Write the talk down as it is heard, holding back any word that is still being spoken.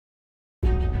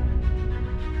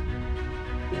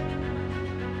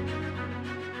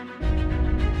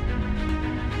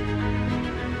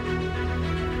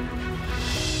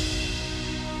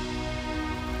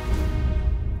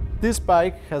This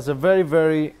bike has a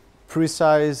very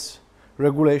precise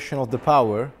regulation of the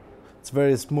power. It's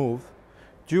very smooth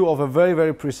due of a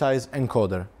very precise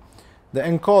encoder. The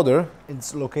encoder,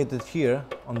 it's located here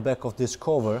on the back of this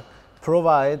cover,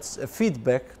 provides a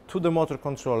feedback to the motor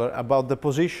controller about the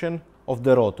position of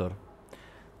the rotor.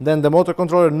 Then the motor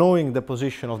controller, knowing the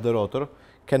position of the rotor,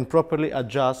 can properly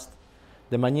adjust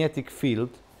the magnetic field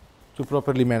to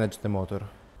properly manage the motor.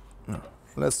 Now,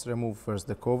 let's remove first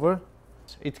the cover.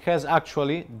 It has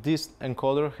actually, this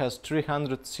encoder has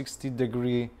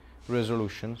 360-degree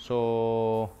resolution,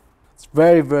 so it's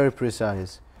very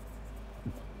precise.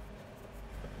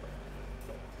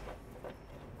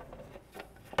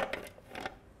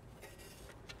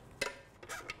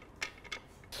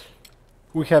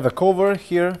 We have a cover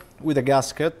here with a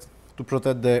gasket to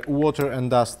protect the water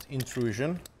and dust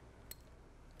intrusion.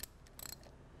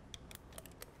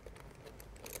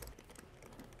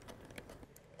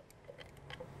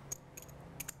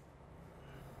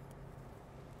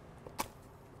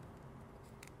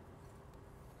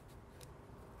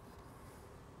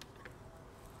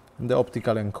 And the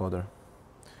optical encoder.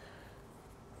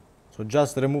 So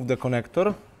just remove the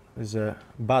connector. There's a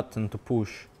button to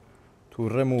push to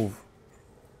remove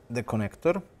the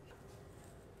connector.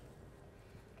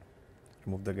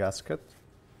 Remove the gasket.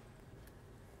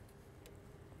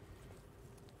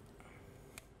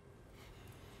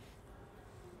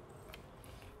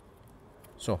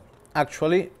 So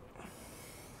actually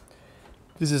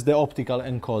this is the optical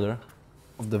encoder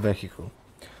of the vehicle.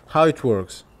 How it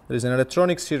works? There is an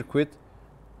electronic circuit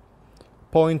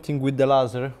pointing with the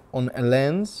laser on a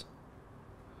lens,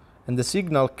 and the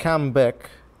signal comes back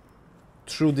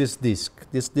through this disc.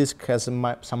 This disc has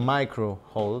some micro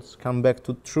holes, come back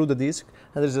through the disc,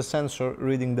 and there is a sensor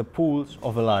reading the pulse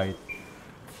of a light.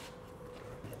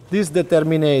 This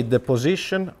determines the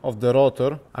position of the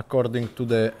rotor according to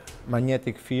the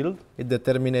magnetic field. It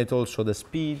determines also the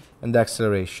speed and the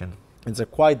acceleration. It's a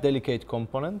quite delicate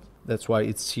component, that's why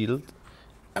it's sealed.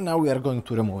 And now we are going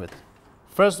to remove it.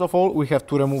 First of all, we have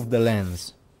to remove the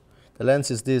lens. The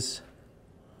lens is this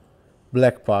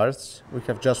black parts. We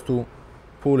have just to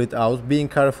pull it out, being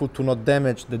careful to not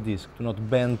damage the disc, to not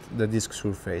bend the disc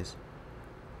surface.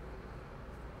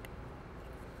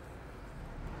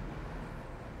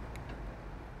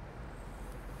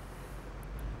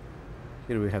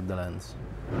 Here we have the lens.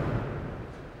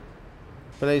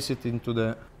 Place it into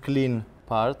the clean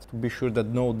part to be sure that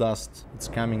no dust is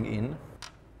coming in.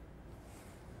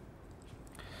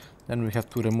 Then we have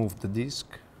to remove the disc.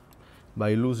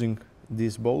 By losing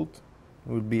this bolt,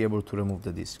 we'll be able to remove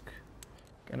the disc.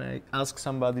 Can I ask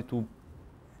somebody to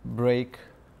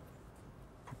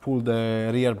pull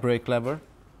the rear brake lever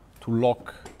to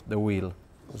lock the wheel?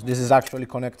 This is actually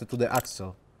connected to the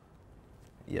axle.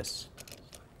 Yes.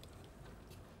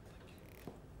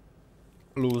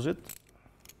 Lose it.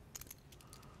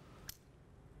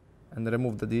 And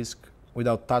remove the disc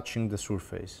without touching the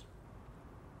surface.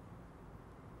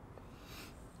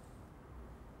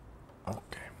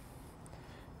 Okay.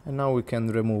 And now we can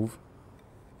remove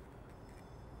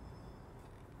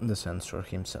the sensor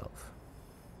himself.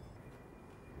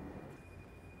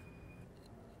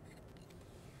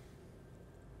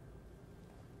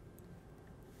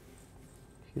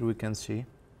 Here we can see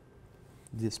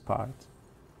this part.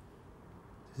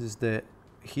 This is the,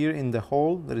 here in the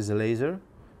hole there is a laser,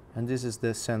 and this is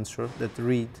the sensor that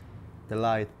reads the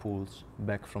light pulse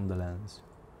back from the lens.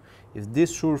 If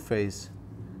this surface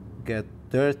get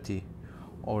dirty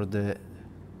or the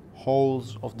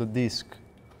holes of the disc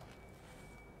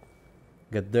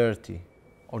get dirty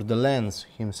or the lens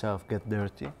himself get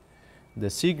dirty, the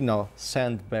signal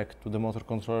sent back to the motor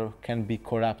controller can be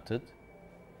corrupted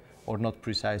or not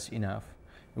precise enough.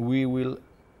 It will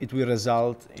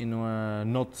result in a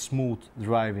not smooth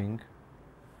driving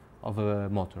of a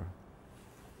motor,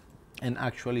 and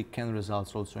actually can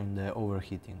result also in the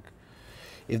overheating.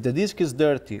 If the disc is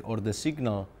dirty or the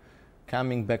signal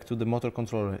coming back to the motor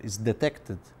controller is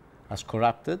detected as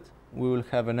corrupted, we will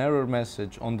have an error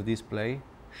message on the display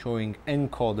showing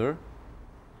encoder.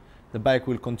 The bike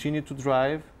will continue to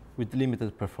drive with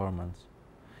limited performance.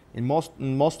 In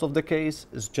most of the case,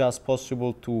 it's just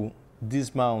possible to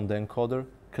dismount the encoder,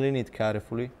 clean it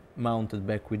carefully, mount it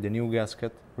back with the new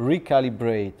gasket,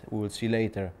 recalibrate, we will see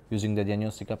later using the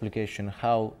diagnostic application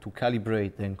how to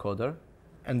calibrate the encoder,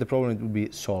 and the problem will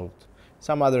be solved.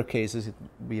 Some other cases it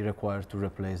will be required to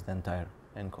replace the entire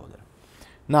encoder.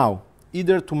 Now,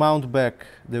 either to mount back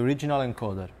the original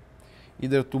encoder,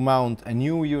 either to mount a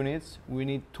new unit, we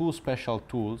need two special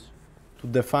tools to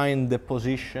define the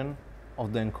position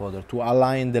of the encoder, to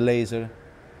align the laser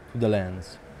to the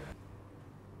lens.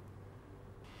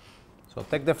 So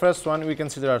take the first one. We can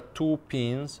see there are two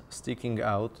pins sticking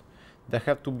out. They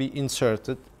have to be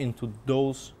inserted into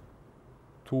those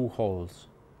two holes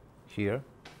here.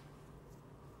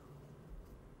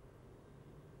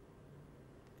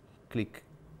 Click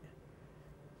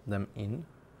them in.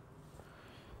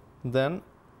 Then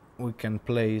we can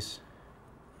place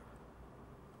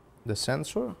the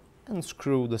sensor and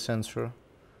screw the sensor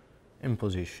in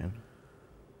position.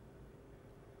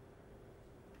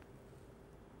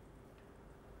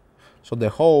 So the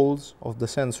holes of the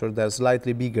sensor, they're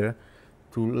slightly bigger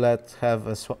to have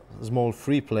a small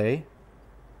free play,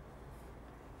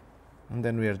 and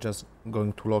then we are just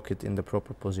going to lock it in the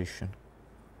proper position.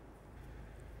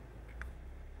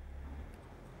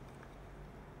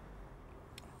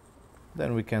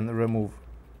 Then we can remove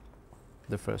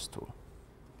the first tool.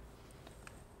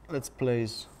 Let's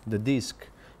place the disc,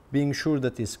 being sure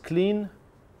that it's clean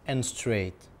and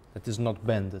straight, that is not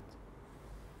bended.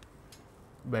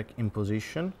 Back in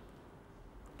position,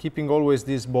 keeping always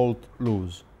this bolt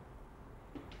loose.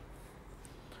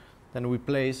 Then we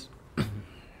place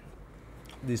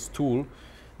this tool.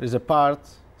 There's a part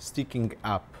sticking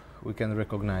up, we can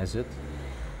recognize it.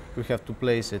 We have to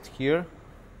place it here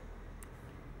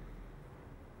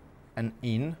and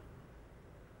in,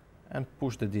 and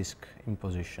push the disc in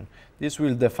position. This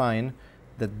will define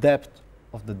the depth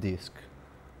of the disc.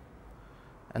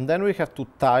 And then we have to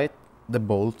tighten the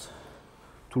bolt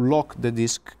to lock the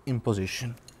disc in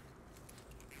position.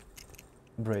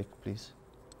 Brake, please.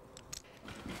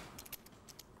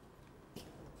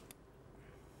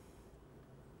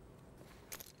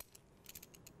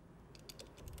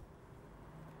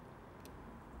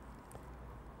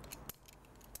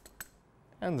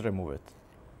 And remove it.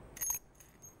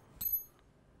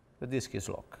 The disc is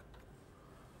locked.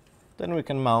 Then we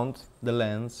can mount the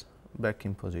lens back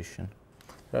in position.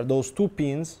 There are those two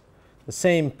pins, the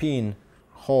same pin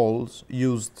holes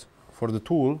used for the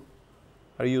tool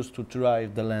are used to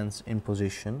drive the lens in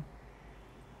position.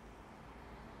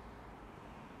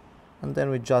 And then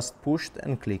we just pushed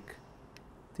and click.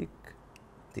 Tick,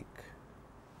 tick.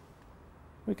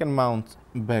 We can mount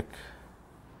back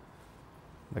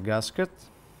the gasket.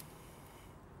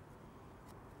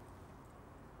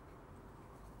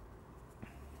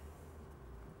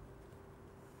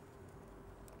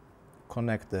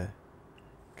 Connect the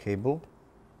cable,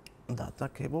 data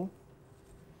cable,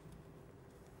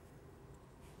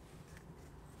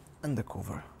 and the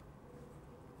cover.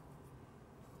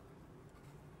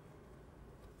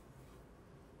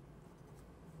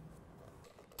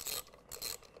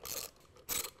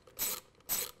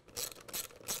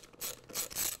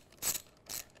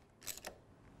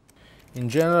 In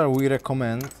general, we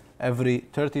recommend every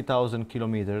 30,000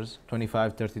 kilometers,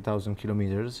 30,000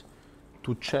 kilometers,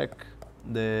 to check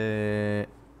the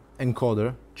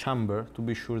encoder chamber to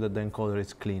be sure that the encoder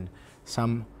is clean.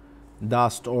 Some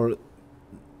dust or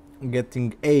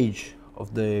getting age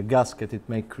of the gasket, it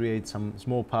may create some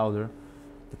small powder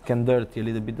that can dirty a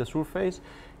little bit the surface.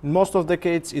 In most of the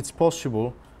cases, it's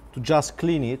possible to just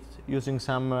clean it using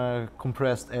some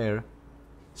compressed air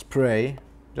spray,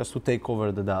 just to take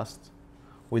over the dust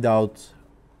without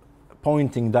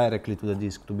pointing directly to the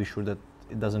disc to be sure that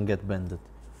it doesn't get bended,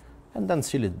 and then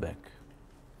seal it back.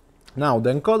 Now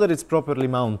the encoder is properly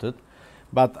mounted,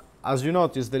 but as you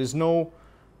notice, there is no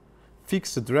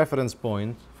fixed reference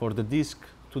point for the disc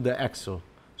to the axle.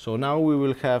 So now we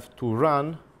will have to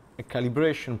run a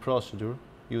calibration procedure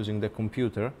using the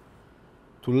computer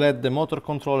to let the motor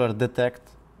controller detect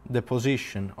the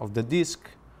position of the disc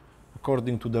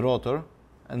according to the rotor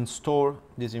and store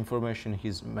this information in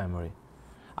his memory.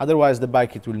 Otherwise the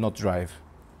bike, it will not drive.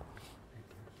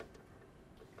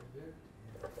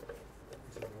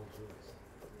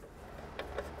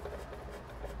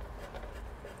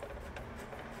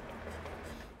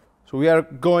 So we are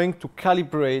going to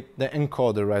calibrate the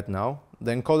encoder right now.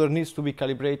 The encoder needs to be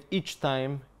calibrated each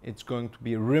time it's going to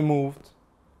be removed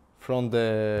from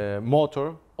the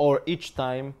motor, or each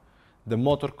time the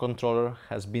motor controller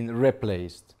has been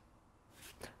replaced.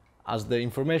 As the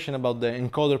information about the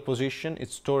encoder position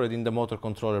is stored in the motor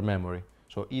controller memory.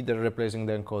 So either replacing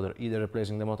the encoder, either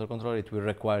replacing the motor controller, it will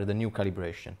require the new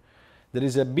calibration. There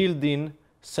is a built-in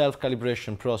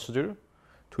self-calibration procedure.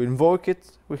 To invoke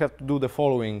it, we have to do the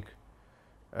following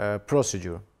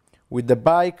procedure. With the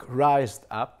bike raised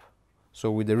up,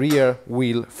 so with the rear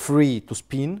wheel free to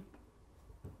spin,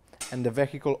 and the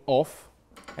vehicle off,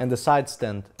 and the side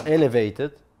stand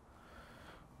elevated,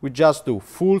 we just do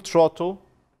full throttle,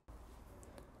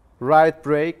 right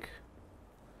brake,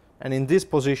 and in this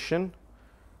position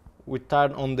we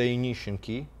turn on the ignition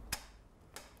key,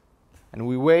 and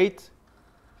we wait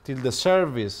till the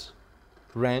service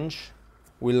wrench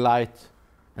will light,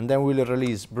 and then we'll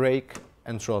release brake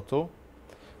and throttle.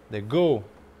 The go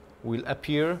will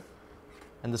appear,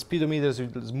 and the speedometers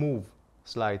will move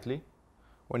slightly.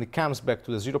 When it comes back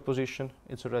to the 0 position,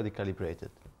 it's already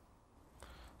calibrated.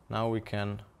 Now we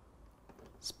can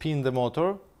spin the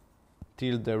motor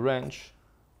till the wrench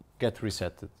gets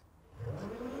resetted.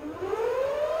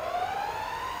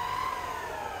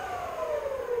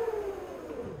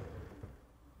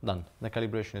 Done. The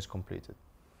calibration is completed.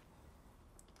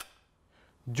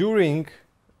 During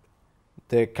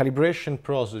the calibration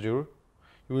procedure,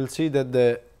 you will see that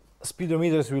the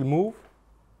speedometers will move,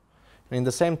 and in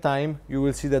the same time you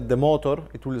will see that the motor,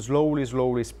 it will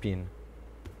slowly spin.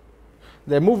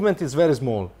 The movement is very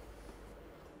small,